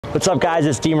What's up, guys?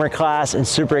 It's Deemer class, and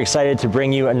super excited to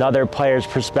bring you another player's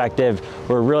perspective.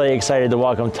 We're really excited to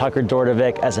welcome Tucker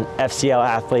Dordevic as an FCL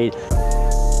athlete.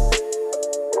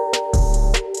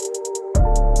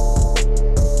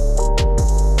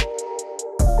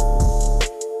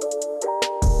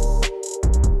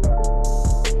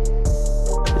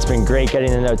 It's been great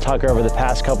getting to know Tucker over the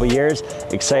past couple years.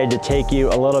 Excited to take you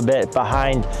a little bit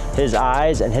behind his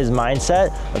eyes and his mindset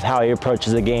of how he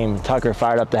approaches the game. Tucker,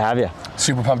 fired up to have you.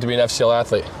 Super pumped to be an FCL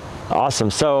athlete. Awesome.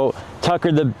 So,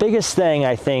 Tucker, the biggest thing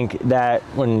I think that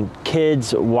when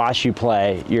kids watch you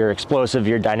play, you're explosive,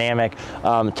 you're dynamic.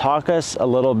 Talk us a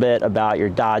little bit about your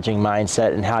dodging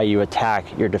mindset and how you attack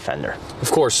your defender. Of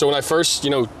course. So when I first,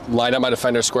 line up my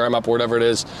defender, square him up, or whatever it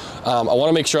is, I want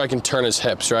to make sure I can turn his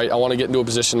hips, right? I want to get into a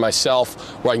position myself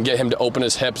where I can get him to open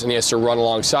his hips and he has to run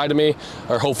alongside of me,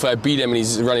 or hopefully I beat him and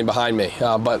he's running behind me.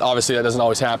 But obviously that doesn't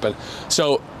always happen.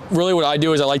 So really what I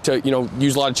do is I like to,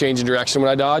 use a lot of change in direction when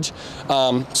I dodge.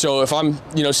 So if I'm,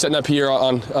 setting up here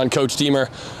on Coach Deemer,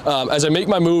 as I make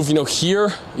my move,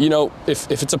 here,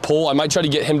 if it's a pull, I might try to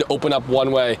get him to open up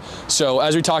one way. So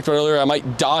as we talked about earlier, I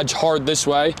might dodge hard this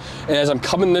way. And as I'm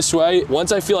coming this way,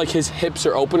 once I feel like his hips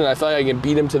are open and I feel like I can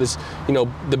beat him to this,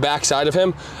 the back side of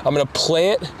him, I'm gonna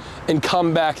plant and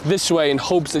come back this way in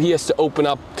hopes that he has to open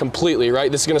up completely,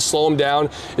 right? This is gonna slow him down.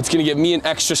 It's gonna give me an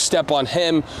extra step on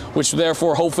him, which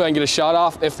therefore hopefully I can get a shot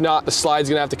off. If not, the slide's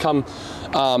gonna have to come,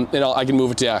 I can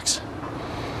move it to X.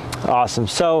 Awesome.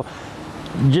 So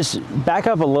just back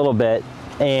up a little bit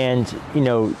and,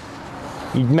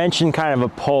 you mentioned kind of a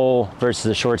pull versus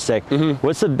a short stick. Mm-hmm.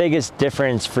 What's the biggest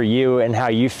difference for you and how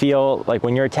you feel like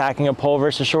when you're attacking a pull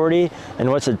versus shorty? And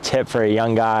what's a tip for a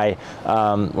young guy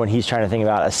when he's trying to think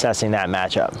about assessing that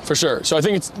matchup? For sure. So I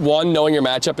think it's one, knowing your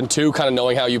matchup, and two, kind of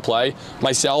knowing how you play.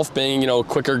 Myself being, a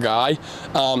quicker guy.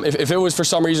 If it was for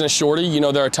some reason a shorty,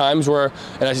 there are times where,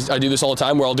 and I do this all the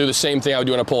time, where I'll do the same thing I would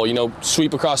do in a pull.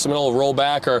 Sweep across the middle, roll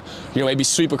back, or maybe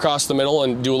sweep across the middle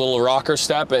and do a little rocker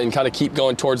step and kind of keep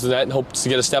going towards the net and hope to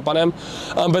get a step on him.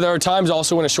 But there are times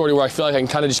also in a shorty where I feel like I can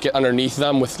kind of just get underneath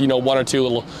them with, one or two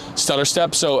little stutter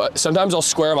steps. So sometimes I'll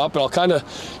square them up and I'll kind of,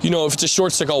 if it's a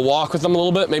short stick, I'll walk with them a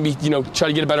little bit, maybe, try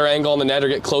to get a better angle on the net or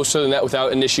get closer to the net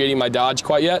without initiating my dodge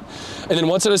quite yet. And then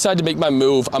once I decide to make my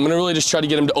move, I'm gonna really just try to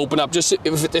get him to open up, just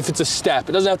if it's a step.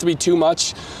 It doesn't have to be too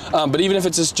much, but even if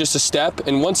it's just a step,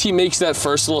 and once he makes that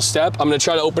first little step, I'm gonna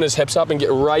try to open his hips up and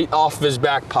get right off of his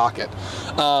back pocket.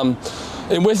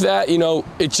 And with that,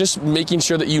 it's just making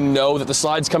sure that that the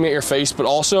slide's coming at your face, but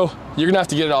also you're gonna have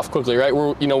to get it off quickly, right?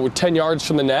 We're 10 yards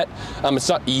from the net. It's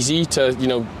not easy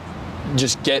to,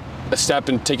 just get a step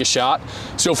and take a shot.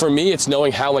 So for me, it's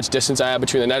knowing how much distance I have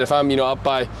between the net. If I'm, up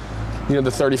by, the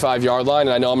 35-yard line,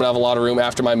 and I know I'm gonna have a lot of room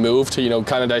after my move to,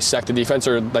 kind of dissect the defense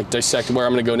or like dissect where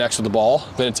I'm gonna go next with the ball,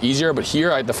 then it's easier. But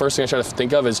here, the first thing I try to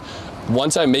think of is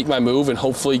once I make my move and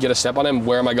hopefully get a step on him,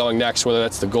 where am I going next, whether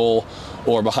that's the goal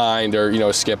or behind or,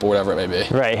 a skip or whatever it may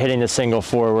be. Right, hitting the single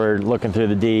forward, looking through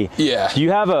the D. Yeah. Do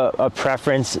you have a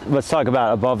preference, let's talk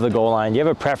about above the goal line, do you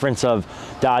have a preference of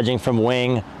dodging from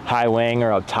wing, high wing,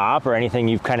 or up top, or anything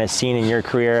you've kind of seen in your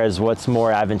career as what's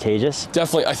more advantageous?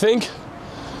 Definitely. I think,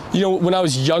 when I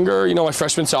was younger, my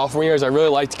freshman, sophomore years, I really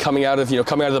liked coming out of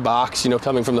the box,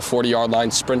 coming from the 40-yard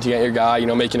line, sprinting at your guy,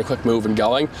 making a quick move and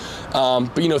going.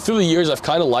 But, through the years, I've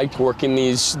kind of liked working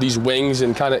these wings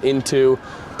and kind of into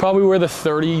probably where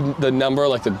the number,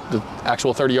 like the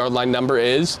actual 30-yard line number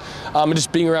is, and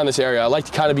just being around this area. I like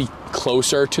to kind of be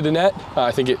closer to the net.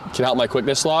 I think it can help my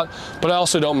quickness a lot, but I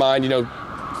also don't mind,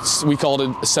 we called it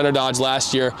a center dodge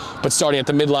last year, but starting at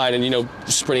the midline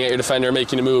and, sprinting at your defender,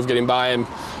 making a move, getting by him,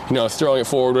 throwing it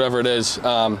forward, whatever it is.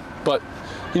 But,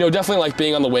 definitely like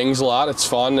being on the wings a lot. It's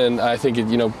fun, and I think,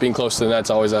 being close to the net's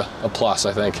always a plus,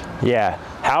 I think. Yeah.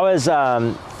 How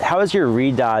has your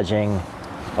re-dodging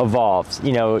evolved?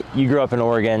 You grew up in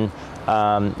Oregon.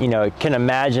 Can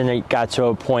imagine it got to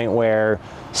a point where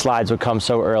slides would come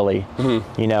so early,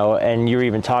 mm-hmm. And you were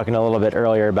even talking a little bit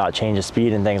earlier about change of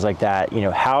speed and things like that.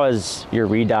 How has your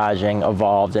re-dodging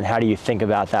evolved, and how do you think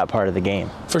about that part of the game?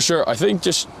 For sure. I think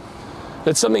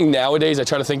that's something nowadays I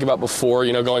try to think about before,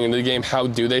 going into the game. How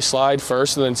do they slide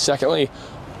first? And then secondly,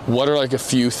 what are like a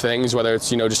few things, whether it's,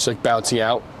 just like bouncing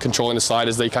out, controlling the slide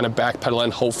as they kind of backpedal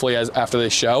in, hopefully after they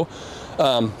show.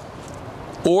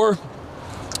 Or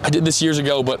I did this years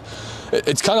ago, but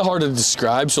it's kind of hard to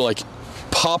describe. So like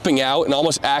popping out and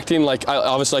almost acting like, I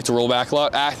obviously like to roll back a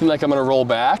lot, acting like I'm gonna roll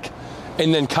back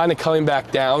and then kind of coming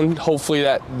back down. Hopefully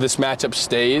that this matchup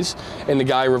stays and the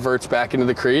guy reverts back into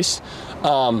the crease.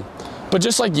 But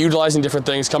just like utilizing different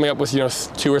things, coming up with,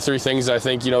 2 or 3 things that I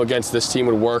think, against this team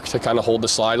would work to kind of hold the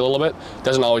slide a little bit.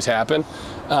 Doesn't always happen.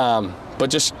 but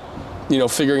just, you know,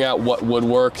 figuring out what would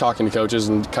work, talking to coaches,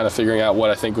 and kind of figuring out what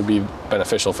I think would be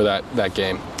beneficial for that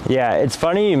game. Yeah, it's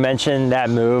funny you mentioned that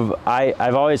move.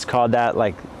 I've always called that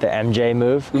like the MJ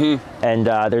move. And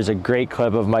there's a great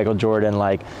clip of Michael Jordan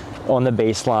like on the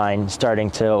baseline starting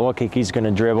to look like he's going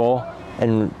to dribble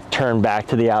and turn back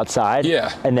to the outside.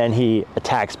 Yeah. And then he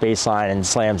attacks baseline and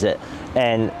slams it.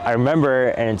 And I remember,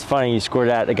 and it's funny you scored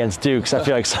that against Duke, because I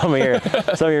feel like some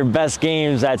of your best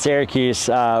games at Syracuse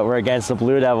were against the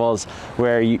Blue Devils,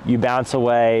 where you bounce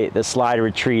away, the slide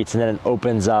retreats, and then it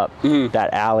opens up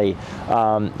that alley.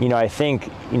 You know, I think,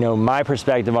 you know, my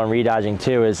perspective on redodging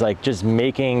too is like just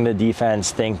making the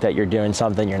defense think that you're doing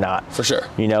something you're not. For sure.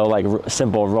 You know, like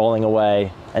simple rolling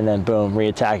away and then boom,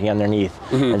 re-attacking underneath.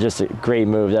 And just a great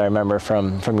move that I remember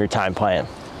from your time playing.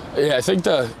 Yeah, I think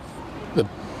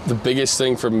the biggest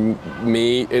thing for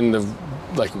me in the,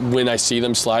 like, when I see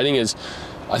them sliding is,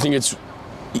 I think it's,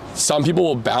 some people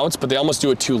will bounce, but they almost do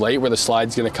it too late where the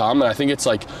slide's gonna come. And I think it's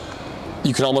like,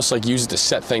 you can almost like use it to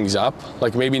set things up.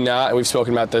 Like maybe not, and we've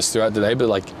spoken about this throughout the day, but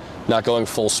like not going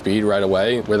full speed right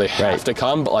away where they have to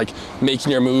come, but like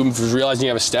making your move, realizing you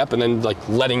have a step, and then like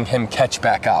letting him catch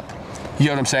back up. You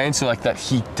know what I'm saying? So like that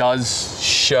he does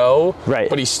show,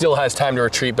 but he still has time to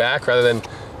retreat back rather than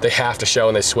they have to show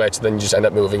and they switch, then you just end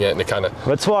up moving it and it kind of...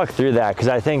 Let's walk through that, because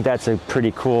I think that's a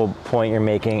pretty cool point you're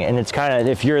making. And it's kind of,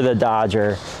 if you're the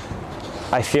dodger,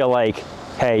 I feel like,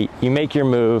 hey, you make your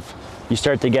move, you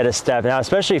start to get a step. Now,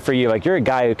 especially for you, like you're a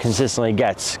guy who consistently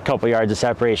gets a couple yards of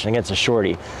separation against a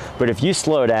shorty. But if you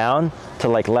slow down to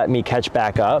like let me catch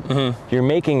back up, you're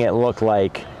making it look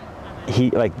like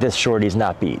this shorty's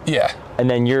not beat. Yeah. And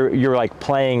then you're like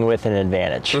playing with an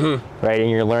advantage, right?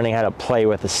 And you're learning how to play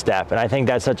with a step. And I think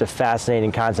that's such a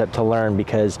fascinating concept to learn,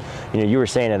 because, you know, you were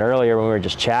saying it earlier when we were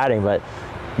just chatting, but,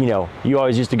 you know, you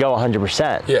always used to go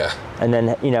 100%. Yeah. And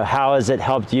then, you know, how has it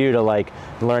helped you to like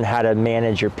learn how to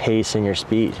manage your pace and your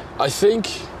speed? I think,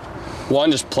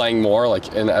 one, just playing more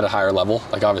like at a higher level.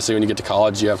 Like obviously when you get to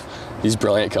college, you have these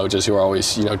brilliant coaches who are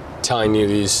always, you know, telling you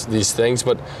these things.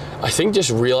 But I think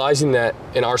just realizing that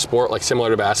in our sport, like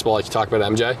similar to basketball, like you talk about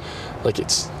MJ, like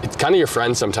it's kind of your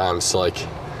friend sometimes to like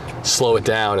slow it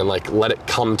down and like let it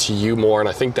come to you more. And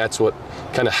I think that's what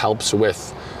kind of helps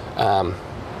with,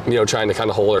 you know, trying to kind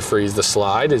of hold or freeze the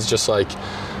slide is just like,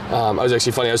 I was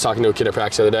actually funny, I was talking to a kid at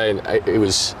practice the other day,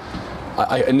 and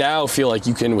I now feel like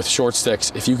you can, with short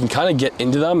sticks, if you can kind of get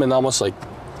into them and almost like,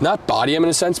 not body them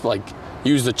in a sense, but like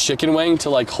use the chicken wing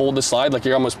to like hold the slide, like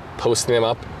you're almost posting them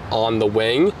up on the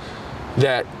wing,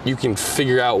 that you can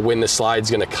figure out when the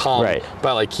slide's gonna come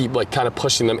by like keep like kind of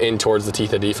pushing them in towards the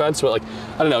teeth of defense. But like,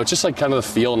 I don't know, it's just like kind of the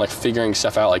feel and like figuring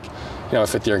stuff out. Like, you know,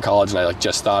 5th year in college and I like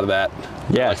just thought of that.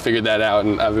 Yeah. I figured that out,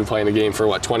 and I've been playing the game for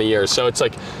what, 20 years. So it's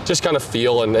like just kind of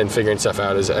feel and figuring stuff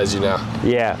out as you know.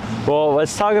 Yeah. Well,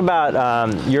 let's talk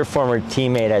about your former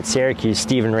teammate at Syracuse,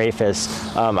 Stephen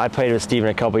Rafis. I played with Stephen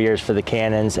a couple years for the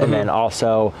Cannons, and then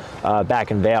also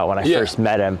back in Vail when I first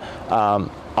met him.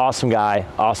 Awesome guy,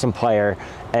 awesome player.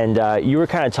 And you were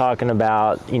kind of talking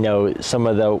about, you know, some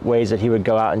of the ways that he would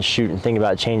go out and shoot and think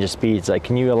about change of speeds. Like,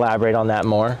 can you elaborate on that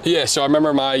more? Yeah, so I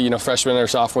remember my, you know, freshman or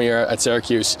sophomore year at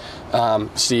Syracuse,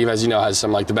 Steve, as you know, has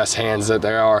some like the best hands that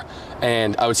there are.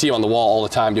 And I would see him on the wall all the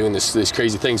time doing these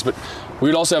crazy things. But we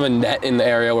would also have a net in the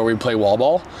area where we'd play wall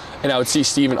ball. And I would see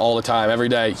Steven all the time. Every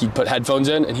day he'd put headphones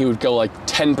in and he would go like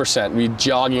 10%. We'd be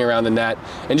jogging around the net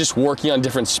and just working on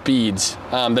different speeds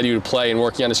that he would play and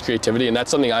working on his creativity. And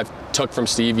that's something I've took from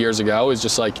Steve years ago, is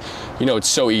just like, you know, it's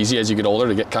so easy as you get older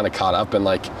to get kind of caught up in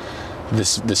like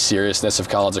this seriousness of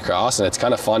college lacrosse. And it's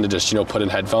kind of fun to just, you know, put in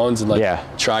headphones and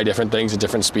like try different things at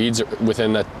different speeds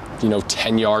within that, you know,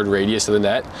 10-yard radius of the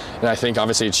net. And I think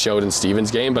obviously it showed in Steven's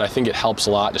game, but I think it helps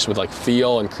a lot just with like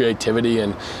feel and creativity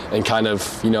and kind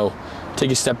of, you know, take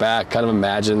a step back, kind of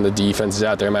imagine the defense is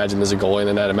out there, imagine there's a goalie in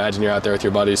the net, imagine you're out there with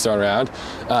your buddies throwing around.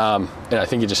 And I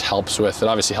think it just helps with, it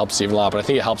obviously helps Steven a lot, but I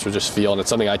think it helps with just feel, and it's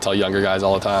something I tell younger guys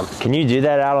all the time. Can you do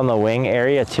that out on the wing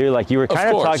area too? Like you were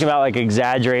kind of talking about like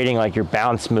exaggerating like your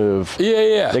bounce move.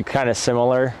 Yeah. They're kind of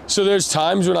similar. So there's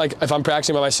times when like, if I'm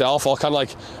practicing by myself, I'll kind of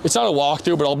like, it's not a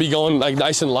walkthrough, but I'll be going like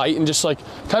nice and light and just like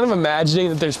kind of imagining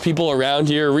that there's people around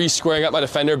here, re-squaring up my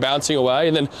defender, bouncing away.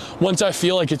 And then once I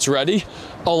feel like it's ready,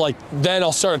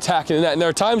 I'll start attacking the net. And there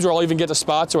are times where I'll even get to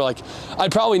spots where like,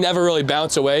 I'd probably never really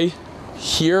bounce away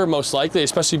here, most likely,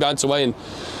 especially bounce away and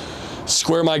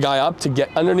square my guy up to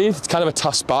get underneath. It's kind of a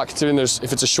tough spot considering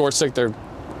if it's a short stick, there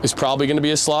is probably going to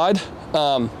be a slide.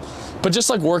 But just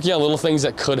like working on little things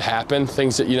that could happen,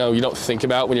 things that, you know, you don't think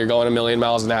about when you're going a million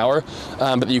miles an hour,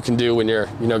 but you can do when you're,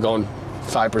 you know, going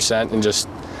 5% and just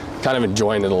kind of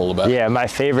enjoying it a little bit. Yeah, my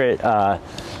favorite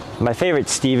My favorite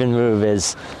Steven move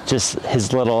is just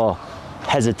his little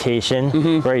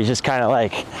hesitation, where he's just kind of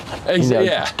like,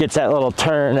 gets that little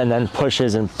turn and then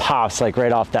pushes and pops like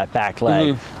right off that back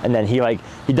leg. And then he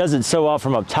does it so well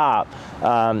from up top.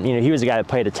 He was a guy that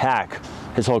played attack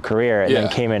his whole career and then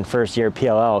came in first year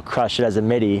PLL, crushed it as a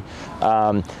midi.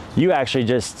 You actually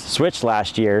just switched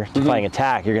last year to playing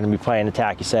attack. You're going to be playing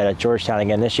attack, you said, at Georgetown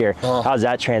again this year. How's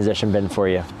that transition been for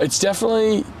you? It's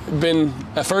definitely been,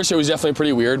 at first it was definitely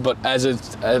pretty weird, but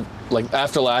like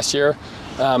after last year,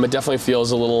 it definitely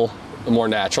feels a little more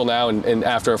natural now, and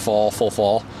after a full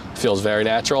fall, it feels very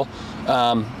natural.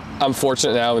 I'm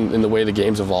fortunate now in the way the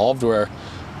game's evolved, where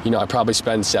I probably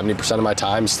spend 70% of my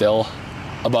time still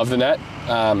above the net.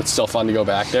 It's still fun to go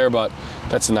back there, but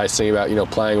that's the nice thing about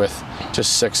playing with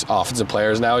just 6 offensive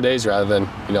players nowadays, rather than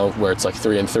where it's like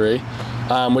 3 and 3,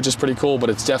 which is pretty cool.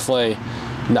 But it's definitely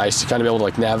nice to kind of be able to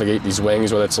like navigate these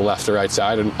wings, whether it's the left or right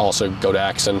side, and also go to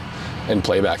X and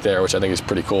play back there, which I think is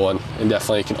pretty cool, and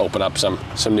definitely can open up some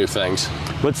new things.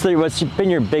 What's been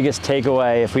your biggest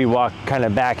takeaway if we walk kind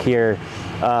of back here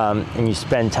and you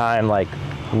spend time like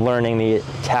learning the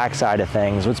attack side of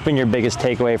things? What's been your biggest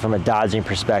takeaway from a dodging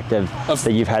perspective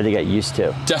that you've had to get used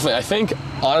to? Definitely. I think,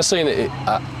 honestly,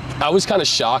 I was kind of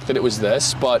shocked that it was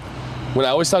this, but when I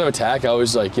always thought of attack, I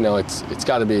was like, it's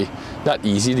got to be not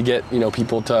easy to get,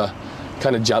 people to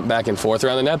kind of jump back and forth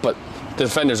around the net, but the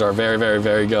defenders are very, very,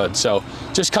 very good. So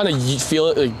just kind of feel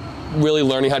it, like really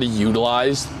learning how to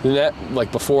utilize the net.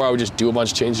 Like before, I would just do a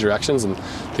bunch of change directions, and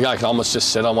the guy could almost just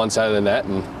sit on one side of the net,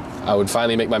 and I would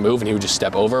finally make my move and he would just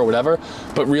step over or whatever.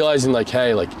 But realizing like,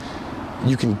 hey, like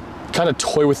you can kind of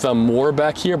toy with them more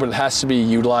back here, but it has to be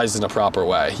utilized in a proper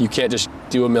way. You can't just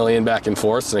do a million back and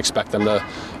forths and expect them to,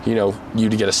 you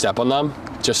to get a step on them.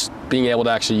 Just being able to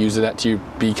actually use the net to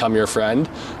become your friend,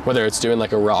 whether it's doing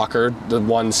like a rocker, the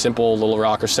one simple little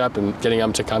rocker step, and getting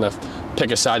them to kind of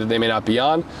pick a side that they may not be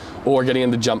on, or getting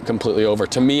them to jump completely over.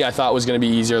 To me, I thought it was going to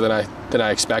be easier than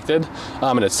I expected,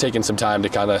 and it's taken some time to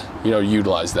kind of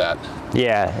utilize that.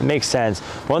 Yeah, it makes sense.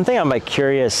 One thing I'm like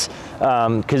curious,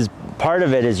 because part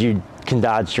of it is you can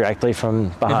dodge directly from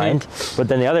behind, but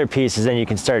then the other piece is then you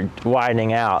can start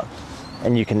widening out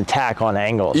and you can attack on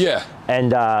angles. Yeah.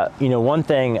 And one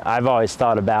thing I've always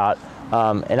thought about,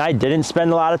 and I didn't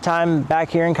spend a lot of time back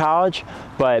here in college,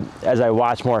 but as I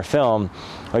watch more film,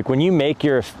 like when you make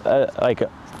your like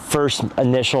first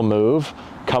initial move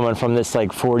coming from this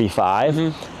like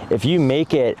 45, if you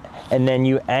make it and then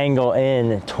you angle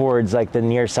in towards like the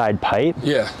near side pipe.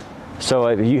 Yeah. So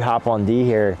if you hop on D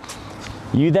here,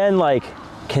 you then like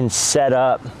can set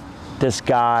up this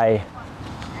guy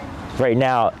right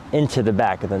now into the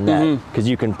back of the net, because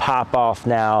you can pop off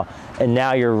now, and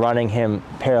now you're running him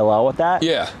parallel with that.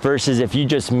 Yeah. Versus if you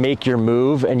just make your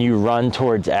move and you run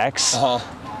towards X,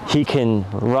 he can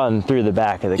run through the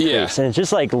back of the crease. And it's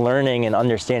just like learning and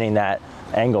understanding that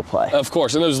angle play. Of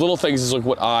course, and those little things is like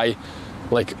what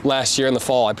like last year in the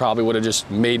fall, I probably would have just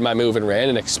made my move and ran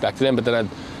and expected him, but then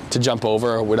to jump over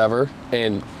or whatever,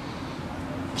 and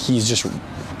he's just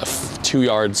 2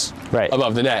 yards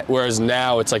above the net. Whereas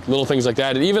now it's like little things like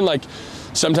that. And even like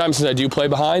sometimes since I do play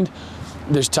behind,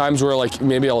 there's times where like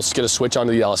maybe I'll just get a switch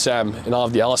onto the LSM, and I'll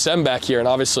have the LSM back here, and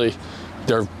obviously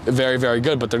they're very, very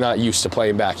good, but they're not used to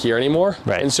playing back here anymore.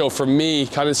 And so for me,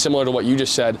 kind of similar to what you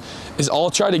just said, is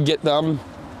I'll try to get them,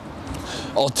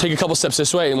 I'll take a couple steps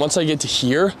this way, and once I get to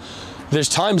here, there's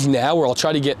times now where I'll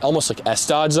try to get almost like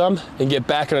S-dodge them and get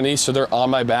back underneath so they're on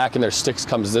my back and their sticks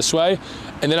comes this way.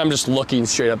 And then I'm just looking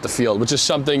straight up the field, which is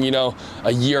something,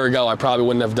 a year ago I probably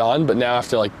wouldn't have done, but now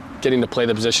after like getting to play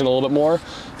the position a little bit more,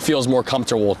 feels more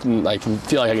comfortable, and I can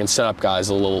feel like I can set up guys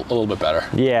a little bit better.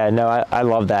 Yeah, no, I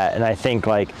love that. And I think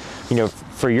like,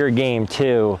 for your game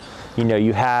too,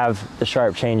 you have the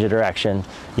sharp change of direction,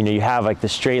 you have like the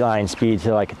straight line speed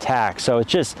to like attack. So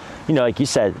it's just, like you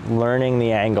said, learning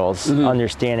the angles,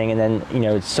 understanding, and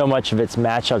then, so much of it's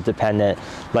matchup dependent.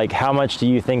 Like how much do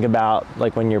you think about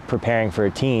like when you're preparing for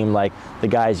a team, like the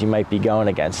guys you might be going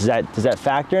against? Does that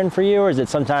factor in for you, or is it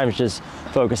sometimes just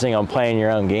focusing on playing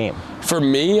your own game? For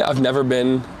me, I've never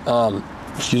been, I've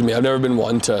never been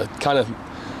one to kind of,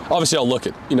 obviously I'll look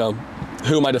at,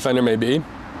 who my defender may be,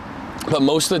 but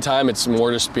most of the time it's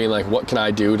more just being like, what can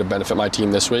I do to benefit my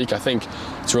team this week? I think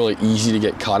it's really easy to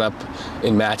get caught up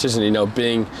in matches, and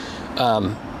being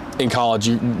in college,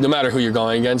 no matter who you're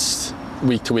going against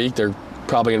week to week, they're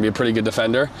probably going to be a pretty good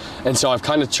defender. And so I've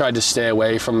kind of tried to stay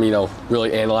away from,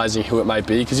 really analyzing who it might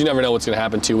be, because you never know what's going to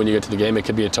happen too when you get to the game. It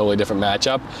could be a totally different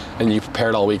matchup, and you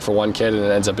prepared all week for one kid and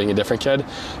it ends up being a different kid.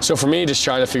 So for me, just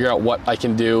trying to figure out what I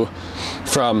can do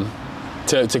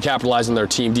to capitalize on their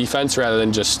team defense rather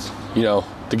than just,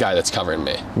 the guy that's covering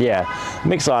me. Yeah,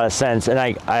 makes a lot of sense. And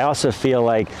I also feel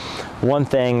like one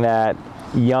thing that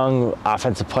young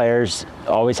offensive players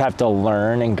always have to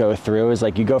learn and go through is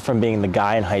like you go from being the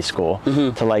guy in high school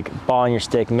to like ball on your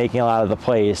stick, making a lot of the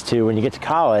plays, to when you get to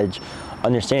college,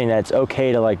 understanding that it's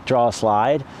okay to like draw a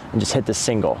slide and just hit the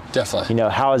single. Definitely. You know,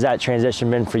 how has that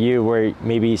transition been for you, where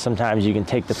maybe sometimes you can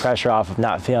take the pressure off of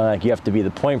not feeling like you have to be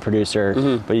the point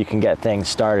producer, but you can get things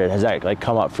started? Has that like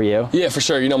come up for you? Yeah, for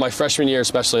sure. You know, my freshman year,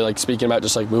 especially, like speaking about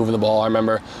just like moving the ball, I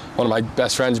remember one of my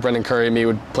best friends, Brendan Curry, and me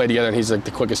would play together, and he's like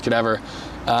the quickest kid ever.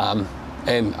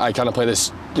 And I kind of play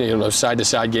this, you know,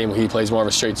 side-to-side game where he plays more of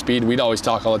a straight speed. We'd always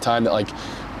talk all the time that like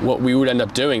what we would end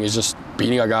up doing is just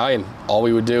beating our guy, and all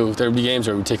we would do, there would be games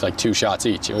where we would take like 2 shots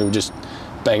each, and we would just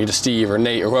bang it to Steve or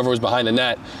Nate or whoever was behind the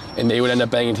net, and they would end up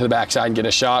banging to the backside and get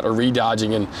a shot or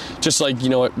re-dodging. And just like, you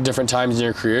know, at different times in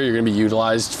your career, you're going to be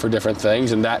utilized for different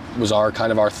things, and that was our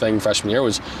thing freshman year.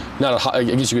 Was not I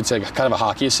guess you could say kind of a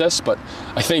hockey assist, but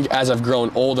I think as I've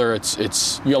grown older,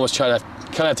 it's you almost try to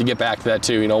kind of have to get back to that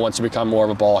too, you know, once you become more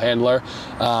of a ball handler.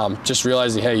 Just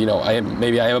realizing, hey, you know,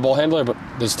 maybe I am a ball handler, but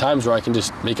there's times where I can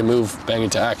just make a move, bang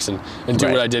into X, and do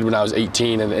what I did when I was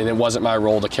 18, and it wasn't my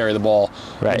role to carry the ball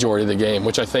the majority of the game,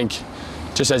 which I think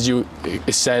just as you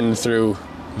ascend through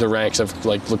the ranks of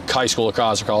like high school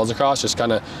lacrosse or college lacrosse, just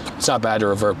kind of, it's not bad to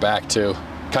revert back to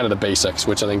kind of the basics,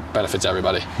 which I think benefits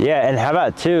everybody. Yeah, and how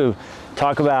about too,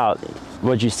 talk about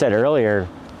what you said earlier,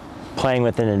 playing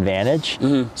with an advantage.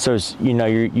 So you know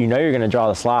you're going to draw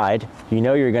the slide. You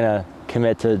know you're going to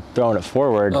commit to throwing it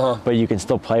forward, but you can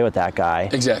still play with that guy.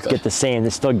 Exactly. Get the same. They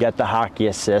still get the hockey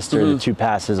assist or the 2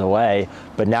 passes away,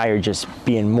 but now you're just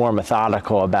being more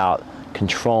methodical about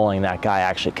controlling that guy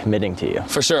actually committing to you.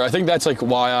 For sure. I think that's like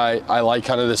why I like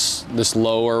kind of this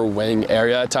lower wing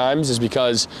area at times, is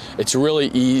because it's really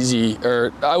easy,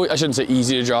 or I shouldn't say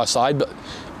easy to draw a slide, but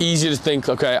easy to think,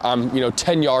 okay, I'm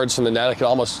 10 yards from the net, I can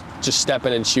almost just step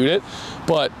in and shoot it.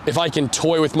 But if I can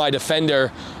toy with my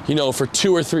defender, you know, for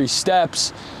 2 or 3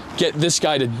 steps, get this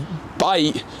guy to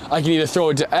bite, I can either throw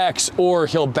it to X or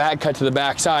he'll back cut to the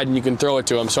backside and you can throw it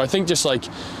to him. So I think just like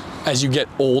as you get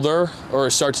older or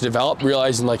start to develop,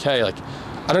 realizing like, hey, like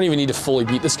I don't even need to fully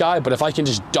beat this guy, but if I can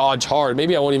just dodge hard,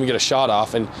 maybe I won't even get a shot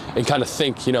off, and kind of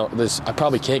think, you know, I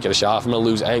probably can't get a shot off, I'm gonna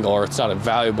lose angle, or it's not a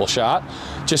valuable shot.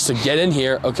 Just to get in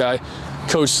here, okay,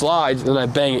 coach slides, and then I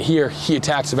bang it here, he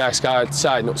attacks the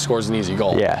backside and scores an easy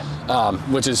goal. Yeah.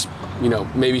 Which is, you know,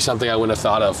 maybe something I wouldn't have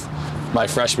thought of my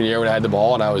freshman year when I had the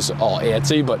ball and I was all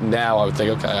antsy, but now I would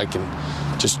think, okay, I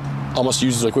can just almost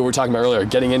use, like we were talking about earlier,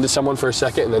 getting into someone for a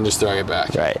second and then just throwing it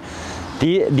back. Right.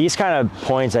 These kind of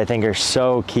points I think are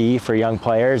so key for young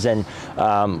players, and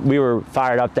we were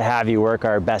fired up to have you work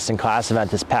our Best in Class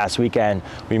event this past weekend.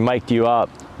 We mic'd you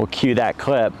up, we'll cue that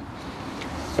clip.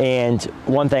 And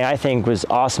one thing I think was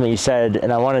awesome that you said,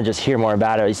 and I want to just hear more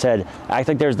about it, you said, act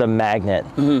like there's the magnet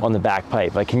on the back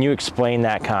pipe. Like, can you explain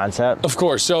that concept? Of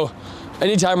course. So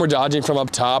anytime we're dodging from up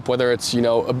top, whether it's, you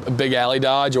know, a big alley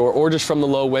dodge or just from the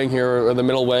low wing here or the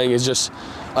middle wing, is just,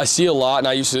 I see a lot, and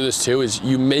I used to do this too, is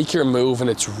you make your move and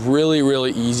it's really,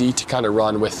 really easy to kind of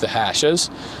run with the hashes.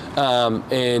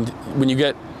 And when you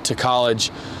get to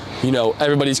college, you know,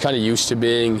 everybody's kind of used to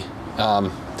being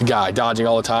the guy dodging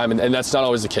all the time, and that's not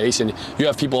always the case, and you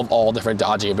have people of all different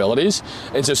dodging abilities.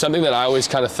 And so something that I always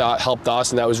kind of thought helped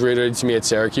us, and that was reiterated to me at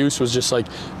Syracuse, was just like,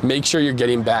 make sure you're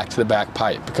getting back to the back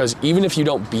pipe, because even if you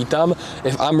don't beat them,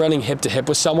 if I'm running hip to hip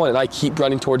with someone and I keep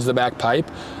running towards the back pipe,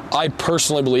 I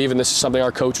personally believe, and this is something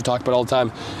our coach would talk about all the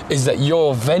time, is that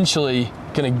you're eventually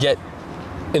going to get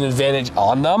an advantage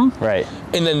on them. Right.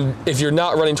 And then if you're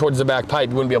not running towards the back pipe,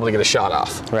 you wouldn't be able to get a shot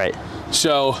off. Right.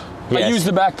 So yes. I use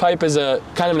the back pipe as a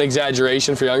kind of an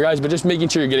exaggeration for young guys, but just making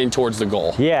sure you're getting towards the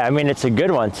goal. Yeah, I mean, it's a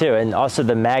good one too. And also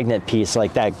the magnet piece,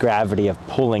 like that gravity of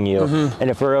pulling you. And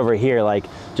if we're over here, like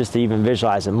just to even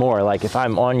visualize it more, like if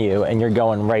I'm on you and you're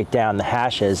going right down the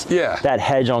hashes, that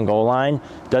hedge on goal line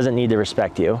doesn't need to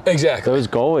respect you. Exactly. Those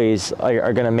goalies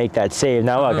are going to make that save.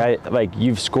 Now, look,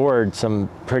 you've scored some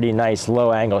pretty nice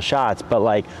low angle shots, but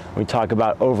like we talk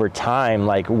about over time,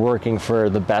 like working for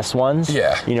the best ones,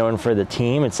 you know, and for the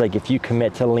team, it's like if you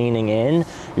commit to leaning in,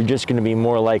 you're just going to be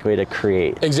more likely to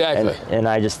create. Exactly. And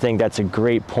I just think that's a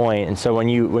great point. And so when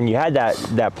you had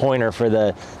that pointer for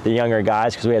the younger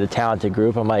guys, because we had a talented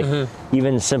group, I'm like,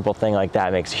 even a simple thing like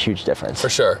that makes a huge difference. For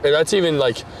sure. And that's even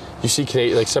like, you see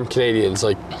like some Canadians,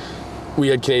 like we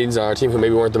had Canadians on our team who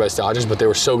maybe weren't the best dodgers, but they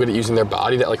were so good at using their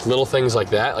body that like little things like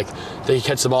that, like they could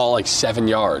catch the ball like 7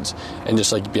 yards and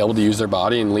just like be able to use their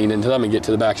body and lean into them and get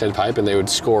to the backside pipe, and they would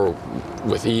score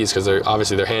with ease because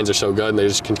obviously their hands are so good and they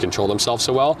just can control themselves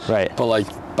so well. Right. But like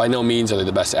by no means are they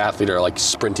the best athlete or like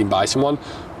sprinting by someone,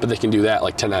 but they can do that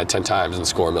like 10 out of 10 times and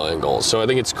score a million goals. So I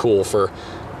think it's cool for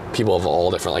people of all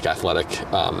different like athletic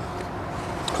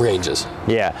ranges.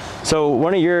 Yeah. So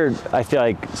one of your, I feel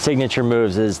like, signature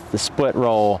moves is the split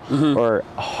roll or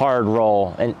hard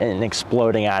roll and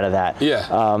exploding out of that.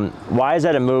 Yeah. Why is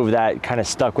that a move that kind of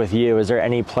stuck with you? Is there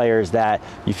any players that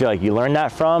you feel like you learned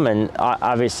that from? And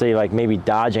obviously, like maybe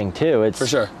dodging too. It's for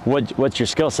sure. What's your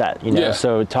skill set? You know. Yeah.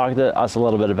 So talk to us a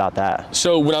little bit about that.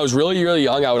 So when I was really, really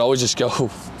young, I would always just go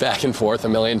back and forth a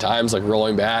million times, like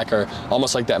rolling back, or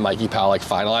almost like that Mikey Powell like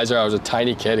finalizer. I was a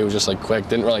tiny kid who was just like quick,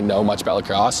 didn't really know much about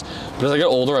lacrosse. But as I got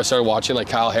older, I started watching like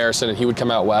Kyle Harrison, and he would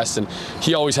come out west, and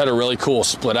he always had a really cool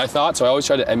split, I thought. So I always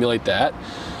tried to emulate that.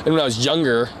 And when I was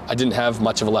younger, I didn't have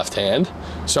much of a left hand,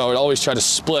 so I would always try to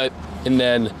split and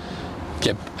then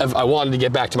I wanted to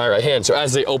get back to my right hand. So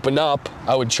as they opened up,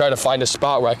 I would try to find a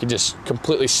spot where I could just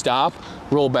completely stop,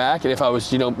 roll back, and if I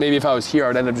was, maybe if I was here,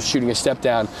 I'd end up just shooting a step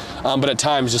down. But at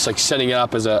times, just like setting it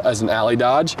up as an alley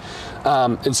dodge.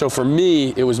 And so for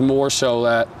me, it was more so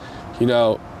that,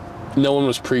 no one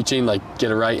was preaching like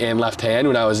get a right and left hand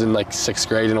when I was in like 6th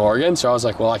grade in Oregon. So I was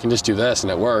like, well, I can just do this and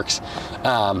it works.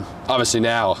 Obviously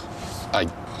now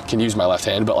I can use my left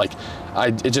hand, but like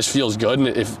it just feels good. And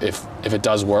if it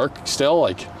does work still,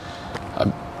 like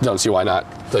I don't see why not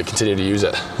like continue to use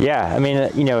it. Yeah, I mean,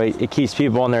 it keeps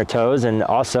people on their toes, and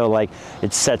also like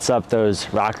it sets up those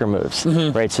rocker moves,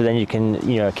 right? So then you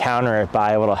can, counter it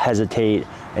by a little hesitate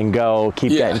and go,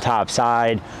 keep that in top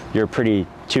side. You're a pretty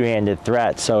two-handed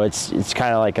threat, so it's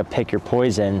kind of like a pick your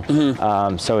poison.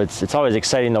 So it's always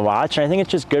exciting to watch, and I think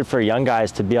it's just good for young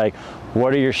guys to be like,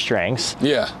 what are your strengths?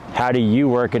 Yeah. How do you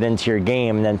work it into your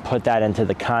game, and then put that into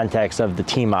the context of the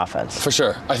team offense? For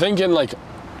sure. I think in like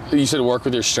you said, work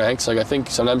with your strengths. Like I think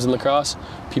sometimes in lacrosse,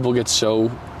 people get so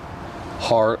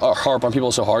harp on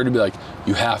people so hard to be like,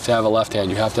 you have to have a left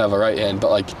hand, you have to have a right hand.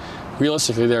 But like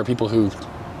realistically, there are people who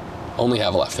only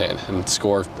have a left hand and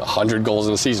score 100 goals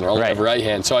in a season or only have a right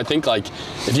hand. So I think like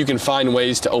if you can find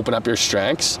ways to open up your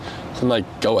strengths, then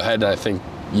like go ahead and I think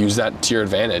use that to your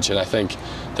advantage. And I think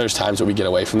there's times that we get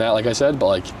away from that, like I said, but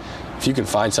like if you can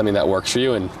find something that works for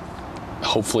you and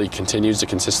hopefully continues to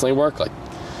consistently work, like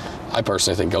I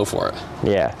personally think go for it.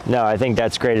 Yeah, no, I think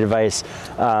that's great advice.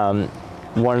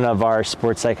 One of our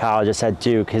sports psychologists at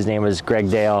Duke, his name was Greg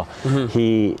Dale,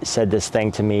 he said this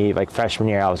thing to me like freshman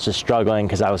year. I was just struggling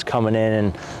because I was coming in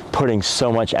and putting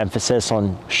so much emphasis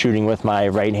on shooting with my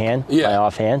right hand, my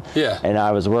offhand, and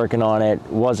I was working on it,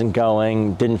 wasn't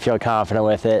going, didn't feel confident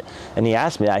with it, and he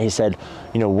asked me that. He said,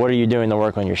 what are you doing to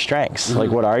work on your strengths?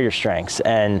 Like, what are your strengths?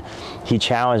 And he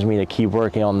challenged me to keep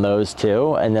working on those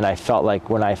too. And then I felt like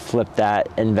when I flipped that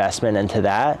investment into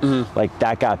that, like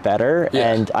that got better.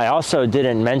 And I also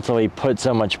didn't mentally put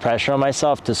so much pressure on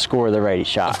myself to score the righty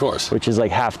shot. Of course. Which is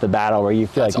like half the battle, where you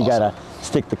feel like you gotta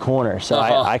stick the corner. So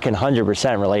I can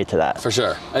 100% relate to that. For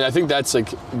sure. And I think that's like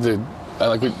I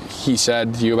like what he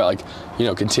said to you about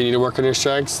like, continue to work on your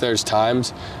strengths. There's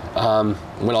times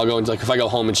when I'll go into like, if I go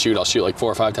home and shoot, I'll shoot like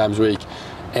 4 or 5 times a week.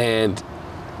 And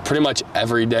pretty much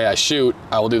every day I shoot,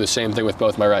 I will do the same thing with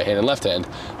both my right hand and left hand.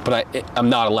 But I'm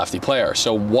not a lefty player.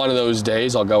 So one of those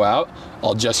days I'll go out,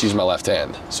 I'll just use my left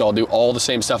hand. So I'll do all the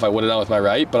same stuff I would have done with my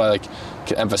right, but I like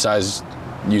can emphasize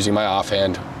using my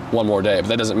offhand one more day. But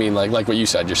that doesn't mean like what you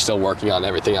said, you're still working on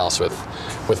everything else with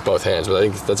both hands. But I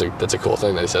think that's a cool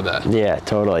thing that he said that. Yeah,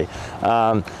 totally.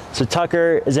 So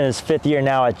Tucker is in his 5th year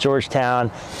now at Georgetown,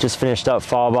 just finished up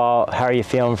fall ball. How are you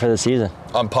feeling for the season?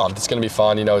 I'm pumped. It's going to be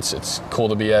fun. It's cool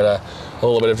to be at a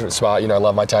little bit different spot. I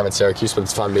love my time at Syracuse, but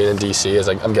it's fun being in DC as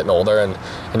I'm getting older and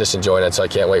just enjoying it. So I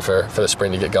can't wait for the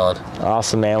spring to get going.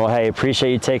 Awesome, man. Well, hey,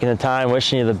 appreciate you taking the time.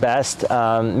 Wishing you the best.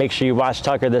 Make sure you watch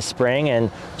Tucker this spring and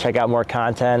check out more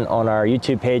content on our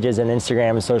YouTube pages and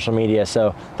Instagram and social media.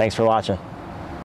 So thanks for watching.